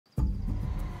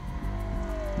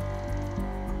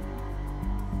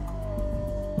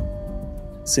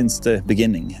since the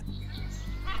beginning.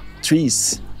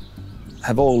 Trees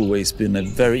have always been a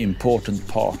very important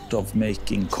part of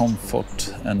making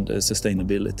comfort and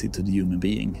sustainability to the human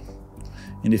being.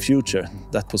 In the future,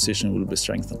 that position will be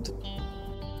strengthened.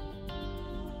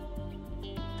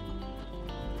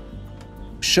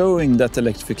 Showing that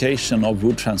electrification of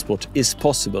wood transport is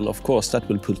possible, of course, that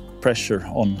will put pressure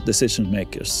on decision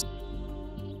makers.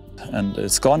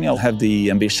 And Scania have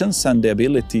the ambitions and the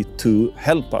ability to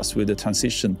help us with the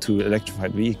transition to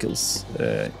electrified vehicles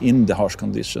in the harsh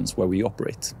conditions where we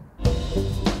operate.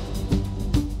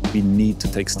 We need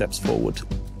to take steps forward.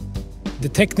 The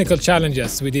technical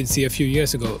challenges we did see a few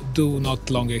years ago do not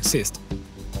longer exist.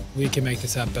 We can make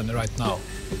this happen right now.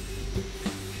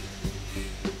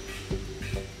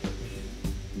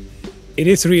 It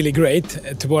is really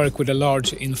great to work with a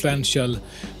large, influential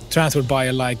transport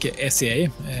buyer like SCA,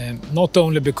 not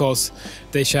only because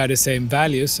they share the same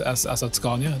values as at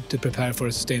Scania to prepare for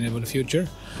a sustainable future,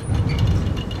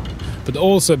 but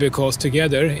also because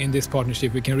together in this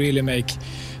partnership we can really make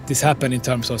this happen in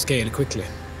terms of scale quickly.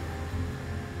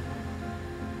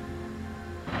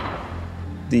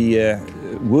 The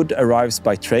wood arrives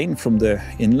by train from the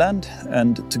inland,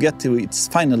 and to get to its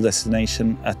final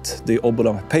destination at the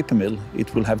Obbola paper mill,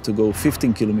 it will have to go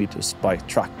 15 kilometers by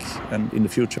truck, and in the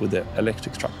future with the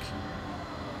electric truck.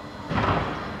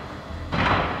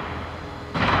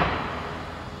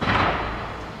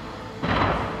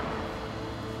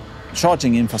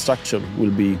 Charging infrastructure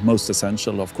will be most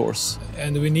essential, of course.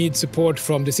 And we need support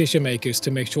from decision makers to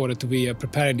make sure that we are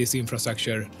preparing this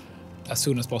infrastructure as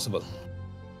soon as possible.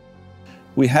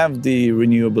 We have the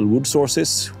renewable wood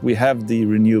sources, we have the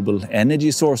renewable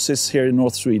energy sources here in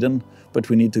North Sweden, but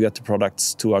we need to get the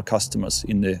products to our customers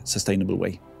in a sustainable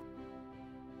way.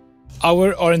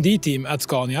 Our R&D team at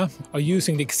Scania are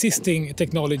using the existing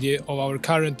technology of our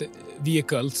current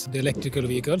vehicles, the electrical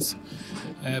vehicles,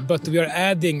 but we are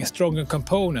adding stronger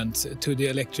components to the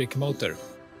electric motor.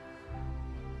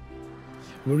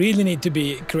 We really need to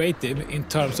be creative in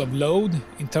terms of load,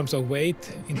 in terms of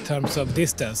weight, in terms of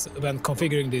distance when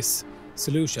configuring this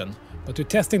solution. But we're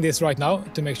testing this right now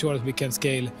to make sure that we can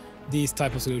scale these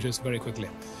type of solutions very quickly.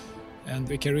 And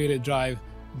we can really drive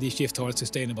the shift towards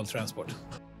sustainable transport.